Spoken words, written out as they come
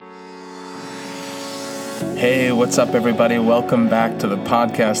Hey, what's up, everybody? Welcome back to the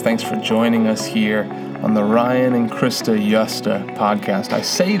podcast. Thanks for joining us here on the Ryan and Krista Justa podcast. I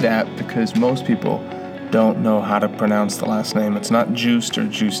say that because most people don't know how to pronounce the last name. It's not Joost or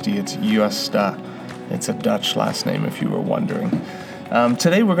Joosty, it's Justa. It's a Dutch last name, if you were wondering.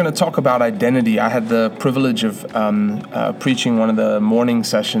 Today we're going to talk about identity. I had the privilege of preaching one of the morning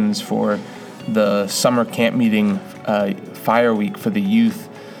sessions for the summer camp meeting Fire Week for the youth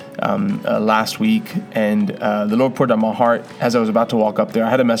last week, and the Lord put on my heart as I was about to walk up there. I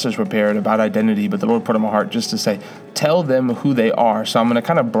had a message prepared about identity, but the Lord put on my heart just to say, tell them who they are. So I'm going to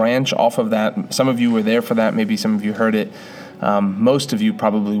kind of branch off of that. Some of you were there for that. Maybe some of you heard it. Most of you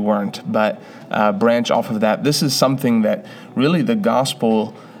probably weren't, but branch off of that. This is something that really the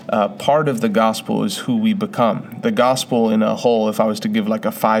gospel, part of the gospel is who we become. The gospel in a whole, if I was to give like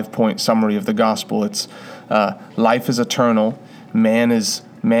a 5-point summary of the gospel, it's life is eternal,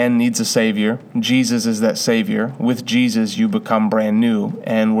 Man needs a Savior. Jesus is that Savior. With Jesus, you become brand new,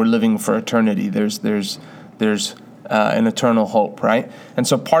 and we're living for eternity. There's an eternal hope, right? And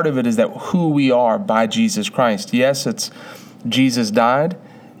so part of it is that who we are by Jesus Christ. Yes, it's Jesus died,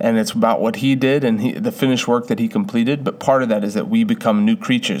 and it's about what He did and the finished work that He completed. But part of that is that we become new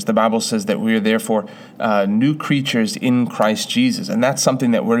creatures. The Bible says that we are therefore new creatures in Christ Jesus. And that's something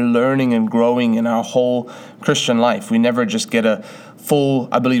that we're learning and growing in our whole Christian life. We never just get a full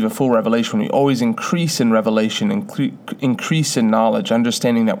revelation. We always increase in revelation, increase in knowledge,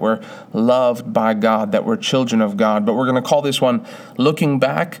 understanding that we're loved by God, that we're children of God. But we're going to call this one looking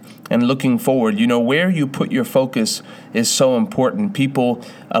back and looking forward. You know, where you put your focus is so important. People,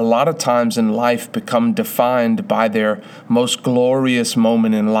 a lot of times in life, become defined by their most glorious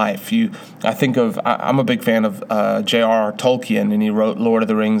moment in life. I'm a big fan of J.R.R. Tolkien, and he wrote Lord of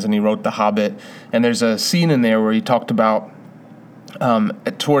the Rings and he wrote The Hobbit. And there's a scene in there where he talked about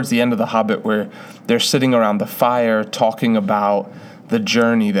towards the end of The Hobbit where they're sitting around the fire talking about the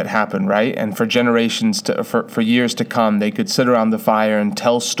journey that happened, right? And for generations, for years to come, they could sit around the fire and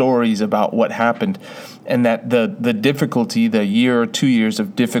tell stories about what happened. And that the difficulty, the year or 2 years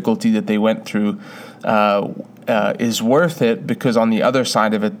of difficulty that they went through is worth it, because on the other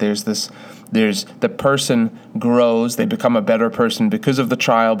side of it, there's the person grows, they become a better person because of the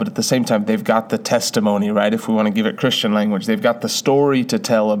trial, but at the same time, they've got the testimony, right? If we want to give it Christian language, they've got the story to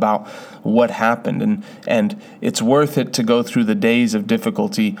tell about what happened, and it's worth it to go through the days of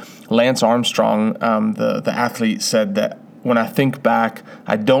difficulty. Lance Armstrong, the athlete, said that when I think back,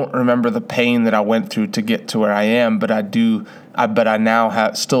 I don't remember the pain that I went through to get to where I am, but I do. But I now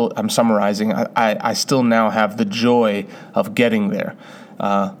have I'm summarizing. I still now have the joy of getting there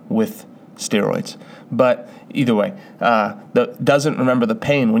with steroids. But either way, doesn't remember the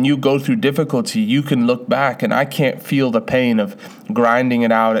pain. When you go through difficulty, you can look back, and I can't feel the pain of grinding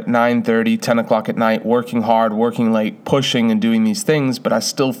it out at 9:30, 10 o'clock at night, working hard, working late, pushing and doing these things, but I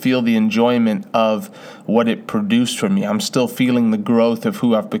still feel the enjoyment of what it produced for me. I'm still feeling the growth of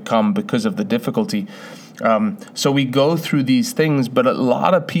who I've become because of the difficulty. So we go through these things, but a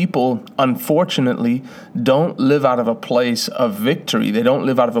lot of people, unfortunately, don't live out of a place of victory. They don't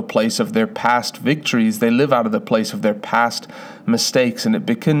live out of a place of their past victories. They live out of the place of their past mistakes, and it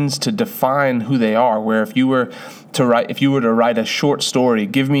begins to define who they are. Where if you were to write a short story,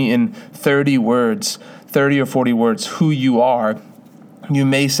 give me in 30 words, 30 or 40 words, who you are, you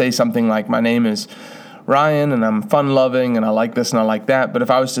may say something like, my name is Ryan, and I'm fun-loving, and I like this and I like that. But if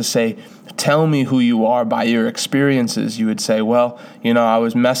I was to say, tell me who you are by your experiences, you would say, well, I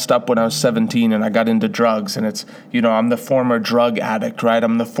was messed up when I was 17 and I got into drugs, and it's, I'm the former drug addict, right?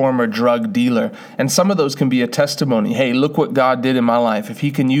 I'm the former drug dealer. And some of those can be a testimony. Hey, look what God did in my life. If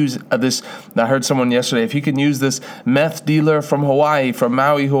He can use this, I heard someone yesterday, if He can use this meth dealer from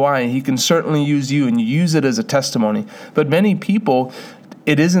Maui, Hawaii, He can certainly use you, and you use it as a testimony. But many people,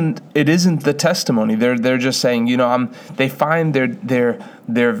 it isn't the testimony. They're just saying, they find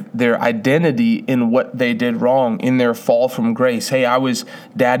their identity in what they did wrong, in their fall from grace. Hey, I was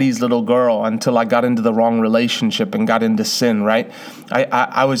daddy's little girl until I got into the wrong relationship and got into sin, right?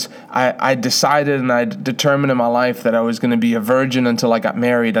 I decided and I determined in my life that I was going to be a virgin until I got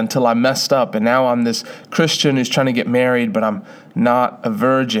married, until I messed up, and now I'm this Christian who's trying to get married, but I'm not a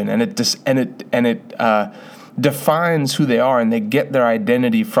virgin, and it defines who they are, and they get their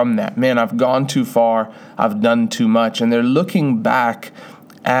identity from that. Man, I've gone too far, I've done too much, and they're looking back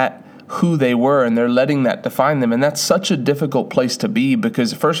at who they were, and they're letting that define them. And that's such a difficult place to be,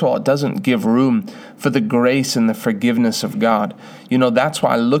 because first of all, it doesn't give room for the grace and the forgiveness of God. That's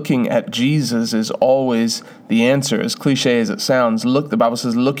why looking at Jesus is always the answer, as cliche as it sounds. The Bible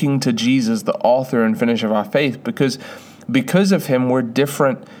says, looking to Jesus, the author and finisher of our faith, because of Him, we're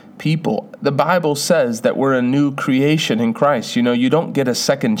different people. The Bible says that we're a new creation in Christ. You don't get a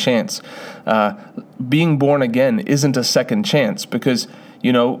second chance. Being born again isn't a second chance because,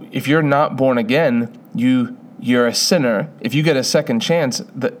 if you're not born again, you're a sinner. If you get a second chance,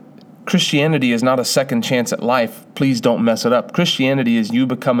 Christianity is not a second chance at life. Please don't mess it up. Christianity is you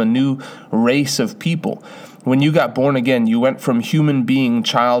become a new race of people. When you got born again, you went from human being,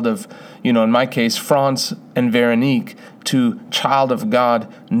 child of, in my case, Franz and Veronique, to child of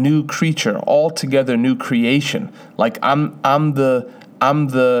God, new creature, altogether new creation. Like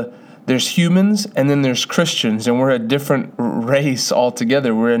there's humans and then there's Christians, and we're a different race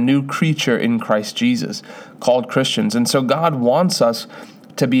altogether. We're a new creature in Christ Jesus called Christians. And so God wants us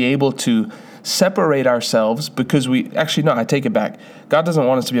to be able to separate ourselves because I take it back. God doesn't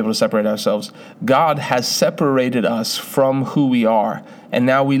want us to be able to separate ourselves. God has separated us from who we are, and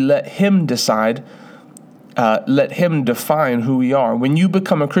now we let Him decide, let Him define who we are. When you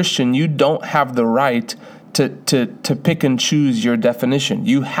become a Christian, you don't have the right to pick and choose your definition.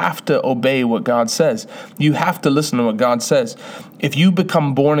 You have to obey what God says. You have to listen to what God says. If you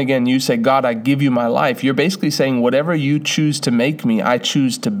become born again, you say, God, I give you my life. You're basically saying, whatever you choose to make me, I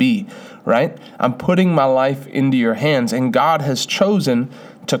choose to be, right? I'm putting my life into your hands, and God has chosen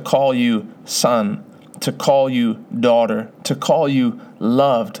to call you son, to call you daughter, to call you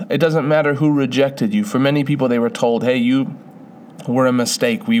loved. It doesn't matter who rejected you. For many people, they were told, hey, you were a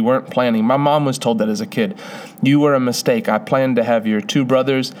mistake. We weren't planning. My mom was told that as a kid. You were a mistake. I planned to have your 2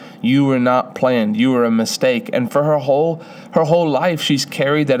 brothers. You were not planned. You were a mistake. And for her whole life, she's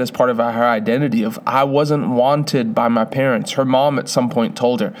carried that as part of her identity of, I wasn't wanted by my parents. Her mom at some point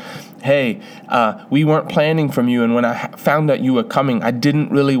told her, hey, we weren't planning from you. And when I found out you were coming, I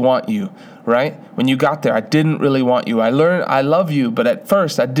didn't really want you. Right? When you got there, I didn't really want you. I learned I love you, but at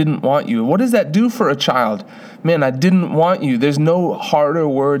first I didn't want you. What does that do for a child? Man, I didn't want you. There's no harder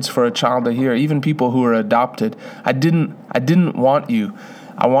words for a child to hear, even people who are adopted. I didn't want you.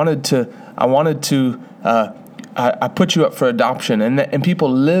 I put you up for adoption, and people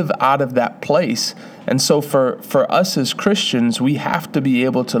live out of that place. And so for us as Christians, we have to be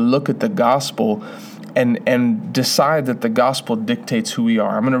able to look at the gospel and decide that the gospel dictates who we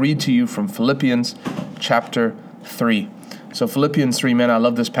are. I'm going to read to you from Philippians chapter 3. So Philippians 3, man, I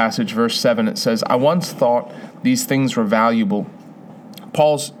love this passage. Verse 7, it says, I once thought these things were valuable.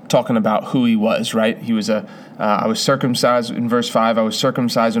 Paul's talking about who he was, right? He was I was circumcised, in verse 5, I was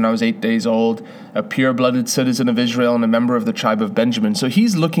circumcised when I was 8 days old, a pure-blooded citizen of Israel and a member of the tribe of Benjamin. So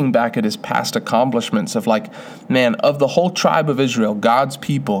he's looking back at his past accomplishments of like, man, of the whole tribe of Israel, God's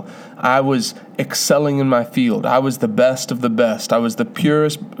people, I was excelling in my field. I was the best of the best. I was the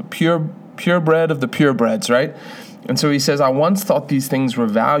purebred of the purebreds, right? And so he says, I once thought these things were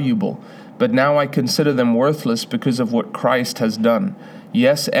valuable, but now I consider them worthless because of what Christ has done.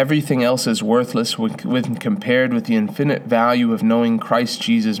 Yes, everything else is worthless when compared with the infinite value of knowing Christ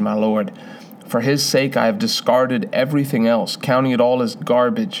Jesus my Lord. For His sake I have discarded everything else, counting it all as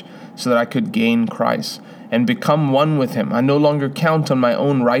garbage, so that I could gain Christ and become one with Him. I no longer count on my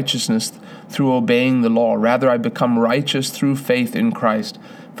own righteousness through obeying the law. Rather, I become righteous through faith in Christ.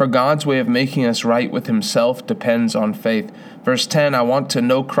 For God's way of making us right with Himself depends on faith. Verse 10, I want to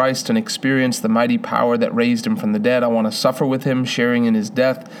know Christ and experience the mighty power that raised Him from the dead. I want to suffer with Him, sharing in His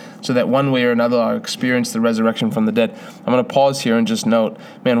death, so that one way or another I'll experience the resurrection from the dead. I'm going to pause here and just note,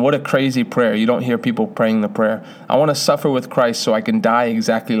 man, what a crazy prayer. You don't hear people praying the prayer. I want to suffer with Christ so I can die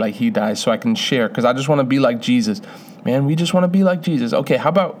exactly like He dies, so I can share, because I just want to be like Jesus. Man, we just want to be like Jesus. Okay, how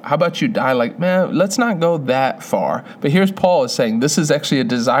about you die like, man, let's not go that far. But here's Paul is saying, this is actually a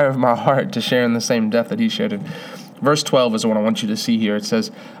desire of my heart to share in the same death that He shared in. Verse 12 is what I want you to see here. It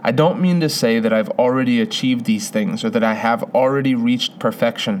says, I don't mean to say that I've already achieved these things or that I have already reached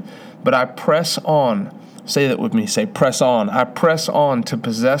perfection, but I press on. Say that with me. Say, press on. I press on to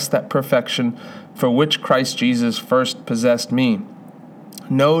possess that perfection for which Christ Jesus first possessed me.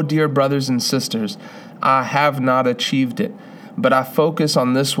 No, dear brothers and sisters, I have not achieved it, but I focus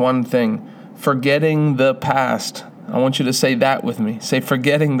on this one thing, forgetting the past. I want you to say that with me. Say,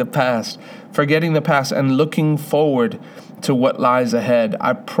 forgetting the past and looking forward to what lies ahead.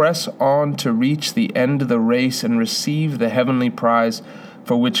 I press on to reach the end of the race and receive the heavenly prize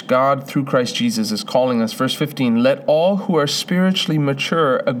for which God, through Christ Jesus, is calling us. Verse 15, let all who are spiritually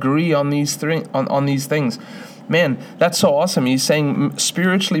mature agree on these things. Man, that's so awesome. He's saying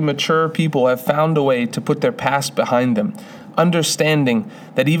spiritually mature people have found a way to put their past behind them, understanding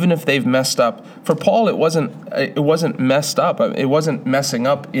that even if they've messed up, for Paul it wasn't messed up. It wasn't messing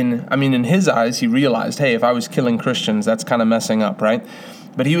up in his eyes. He realized, hey, if I was killing Christians, that's kind of messing up, right?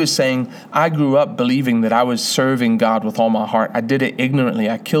 But he was saying, I grew up believing that I was serving God with all my heart. I did it ignorantly.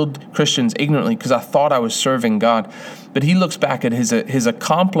 I killed Christians ignorantly because I thought I was serving God. But he looks back at his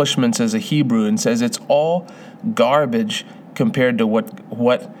accomplishments as a Hebrew and says it's all garbage compared to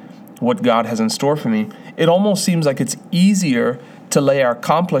what God has in store for me. It almost seems like it's easier to lay our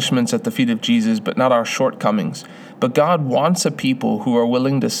accomplishments at the feet of Jesus, but not our shortcomings. But God wants a people who are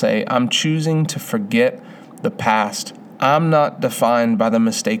willing to say, I'm choosing to forget the past. I'm not defined by the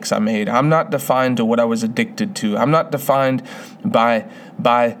mistakes I made. I'm not defined to what I was addicted to. I'm not defined by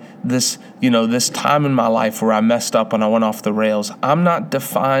this, this time in my life where I messed up and I went off the rails. I'm not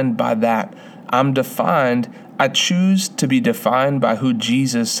defined by that. I choose to be defined by who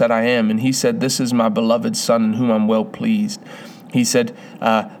Jesus said I am. And he said, this is my beloved Son in whom I'm well pleased. He said,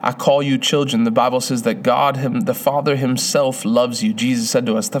 I call you children. The Bible says that God, the Father himself loves you. Jesus said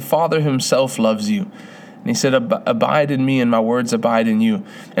to us, the Father himself loves you. And he said, abide in me and my words abide in you.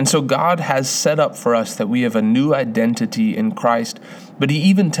 And so God has set up for us that we have a new identity in Christ. But he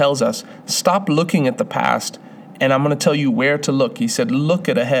even tells us, stop looking at the past, and I'm going to tell you where to look. He said, look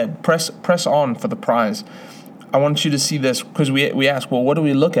at ahead. Press on for the prize. I want you to see this because we ask, well, what do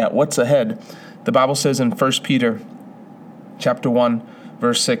we look at? What's ahead? The Bible says in 1 Peter chapter 1,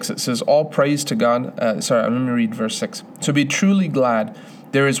 verse 6, it says, all praise to God. Let me read verse 6. So be truly glad.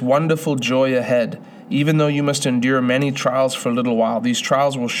 There is wonderful joy ahead. Even though you must endure many trials for a little while, these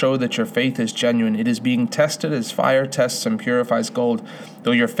trials will show that your faith is genuine. It is being tested as fire tests and purifies gold,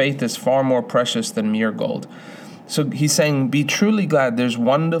 though your faith is far more precious than mere gold. So he's saying, be truly glad. There's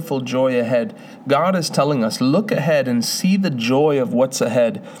wonderful joy ahead. God is telling us, look ahead and see the joy of what's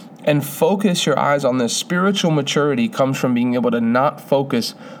ahead and focus your eyes on this. Spiritual maturity comes from being able to not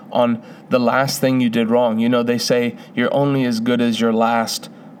focus on the last thing you did wrong. They say you're only as good as your last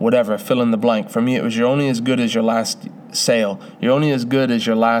whatever, fill in the blank. For me, it was you're only as good as your last sale. You're only as good as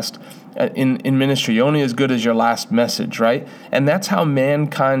your last, in ministry, you're only as good as your last message, right? And that's how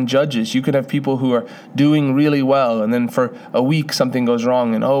mankind judges. You could have people who are doing really well, and then for a week something goes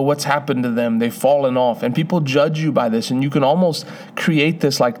wrong, and what's happened to them? They've fallen off. And people judge you by this, and you can almost create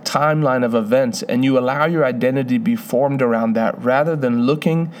this like timeline of events, and you allow your identity to be formed around that rather than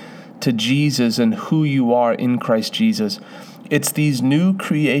looking to Jesus and who you are in Christ Jesus. It's these new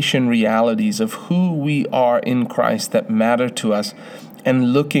creation realities of who we are in Christ that matter to us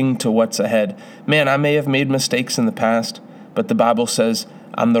and looking to what's ahead. Man, I may have made mistakes in the past, but the Bible says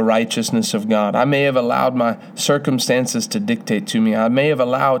I'm the righteousness of God. I may have allowed my circumstances to dictate to me. I may have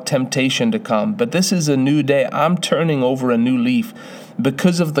allowed temptation to come, but this is a new day. I'm turning over a new leaf.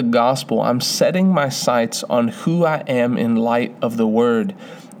 Because of the gospel, I'm setting my sights on who I am in light of the word.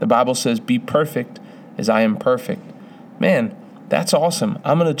 The Bible says, be perfect as I am perfect. Man, that's awesome.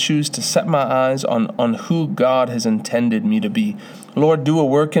 I'm going to choose to set my eyes on who God has intended me to be. Lord, do a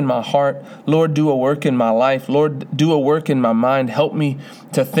work in my heart. Lord, do a work in my life. Lord, do a work in my mind. Help me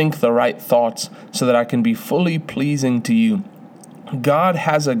to think the right thoughts so that I can be fully pleasing to you. God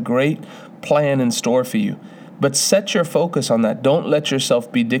has a great plan in store for you. But set your focus on that. Don't let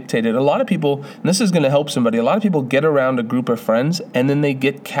yourself be dictated. A lot of people, and this is going to help somebody, a lot of people get around a group of friends and then they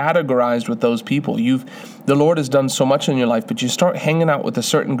get categorized with those people. The Lord has done so much in your life, but you start hanging out with a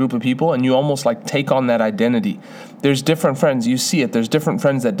certain group of people and you almost like take on that identity. There's different friends. You see it. There's different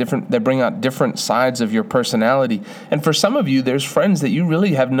friends that bring out different sides of your personality. And for some of you, there's friends that you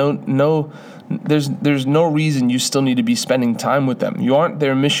really have there's no reason you still need to be spending time with them. You aren't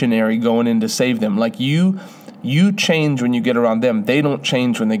their missionary going in to save them. Like you change when you get around them. They don't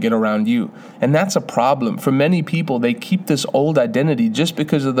change when they get around you. And that's a problem. For many people, they keep this old identity just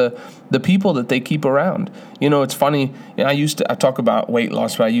because of the people that they keep around. It's funny. I talk about weight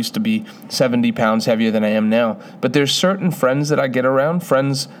loss, but I used to be 70 pounds heavier than I am now. But there's certain friends that I get around,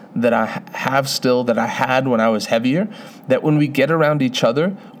 friends that I have still that I had when I was heavier, that when we get around each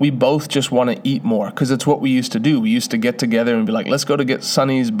other, we both just want to eat more because it's what we used to do. We used to get together and be like, let's go to get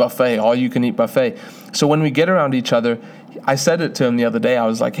Sonny's buffet, all you can eat buffet. So when we get around each other, I said it to him the other day. I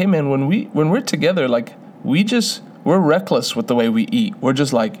was like, hey man, when we're together, like we're reckless with the way we eat. We're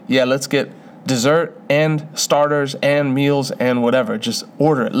just like, yeah, let's get dessert and starters and meals and whatever. Just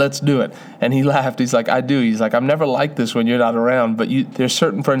order it. Let's do it. And he laughed. He's like, I do. He's like, I'm never like this when you're not around, but there's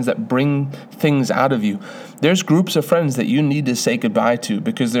certain friends that bring things out of you. There's groups of friends that you need to say goodbye to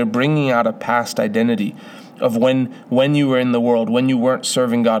because they're bringing out a past identity of when you were in the world, when you weren't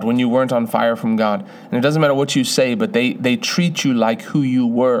serving God, when you weren't on fire from God. And it doesn't matter what you say, but they treat you like who you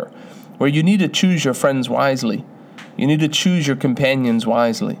were. Where you need to choose your friends wisely. You need to choose your companions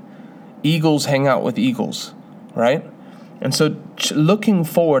wisely. Eagles hang out with eagles, right? And so looking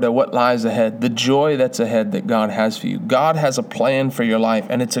forward at what lies ahead, the joy that's ahead that God has for you. God has a plan for your life,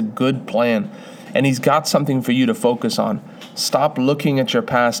 and it's a good plan. And He's got something for you to focus on. Stop looking at your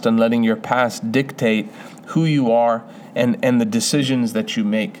past and letting your past dictate who you are and the decisions that you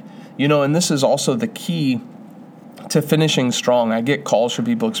make. And this is also the key to finishing strong. I get calls from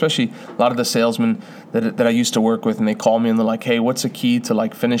people, especially a lot of the salesmen that I used to work with, and they call me and they're like, hey, what's the key to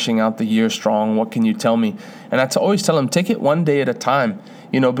finishing out the year strong? What can you tell me? And I always tell them, take it one day at a time,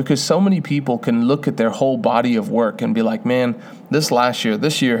 because so many people can look at their whole body of work and be like, man, this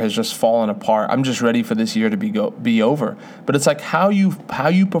year has just fallen apart. I'm just ready for this year to be over. But it's like how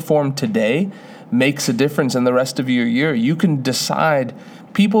you perform today makes a difference in the rest of your year. You can decide.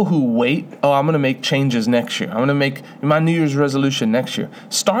 People who wait, I'm going to make changes next year. I'm going to make my New Year's resolution next year.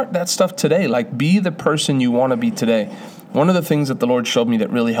 Start that stuff today. Be the person you want to be today. One of the things that the Lord showed me that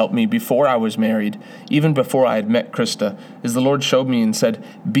really helped me before I was married, even before I had met Krista, is the Lord showed me and said,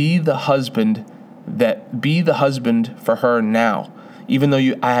 be the husband for her now. Even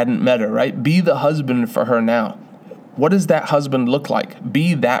though I hadn't met her, right? Be the husband for her now. What does that husband look like?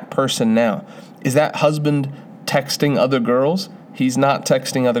 Be that person now. Is that husband texting other girls? He's not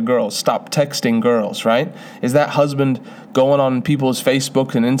texting other girls. Stop texting girls, right? Is that husband going on people's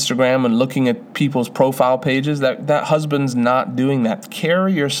Facebook and Instagram and looking at people's profile pages? That husband's not doing that.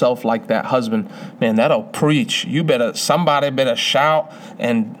 Carry yourself like that husband. Man, that'll preach. Somebody better shout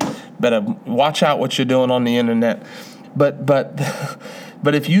and better watch out what you're doing on the internet. But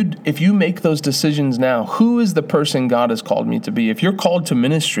if you make those decisions now, who is the person God has called me to be? If you're called to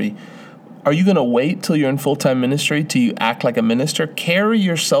ministry, are you going to wait till you're in full-time ministry till you act like a minister? Carry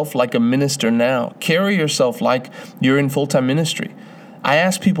yourself like a minister now. Carry yourself like you're in full-time ministry. I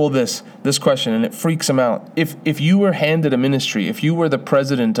ask people this question, and it freaks them out. If you were handed a ministry, if you were the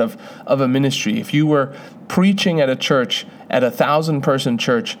president of a ministry, if you were preaching at a church, at 1,000-person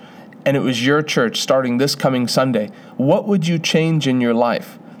church, and it was your church starting this coming Sunday, what would you change in your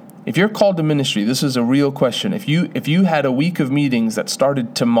life? If you're called to ministry, this is a real question. If you had a week of meetings that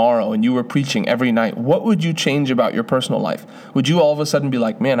started tomorrow and you were preaching every night, what would you change about your personal life? Would you all of a sudden be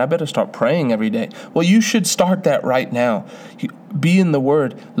like, man, I better start praying every day? Well, you should start that right now. Be in the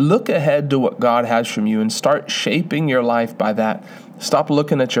Word. Look ahead to what God has from you and start shaping your life by that. Stop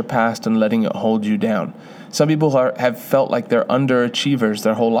looking at your past and letting it hold you down. Some people have felt like they're underachievers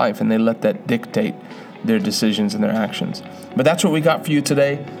their whole life, and they let that dictate their decisions and their actions. But that's what we got for you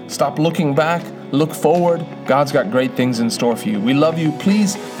today. Stop looking back, look forward. God's got great things in store for you. We love you.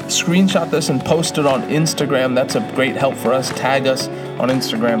 Please screenshot this and post it on Instagram. That's a great help for us. Tag us on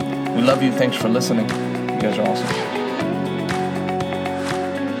Instagram. We love you. Thanks for listening. You guys are awesome.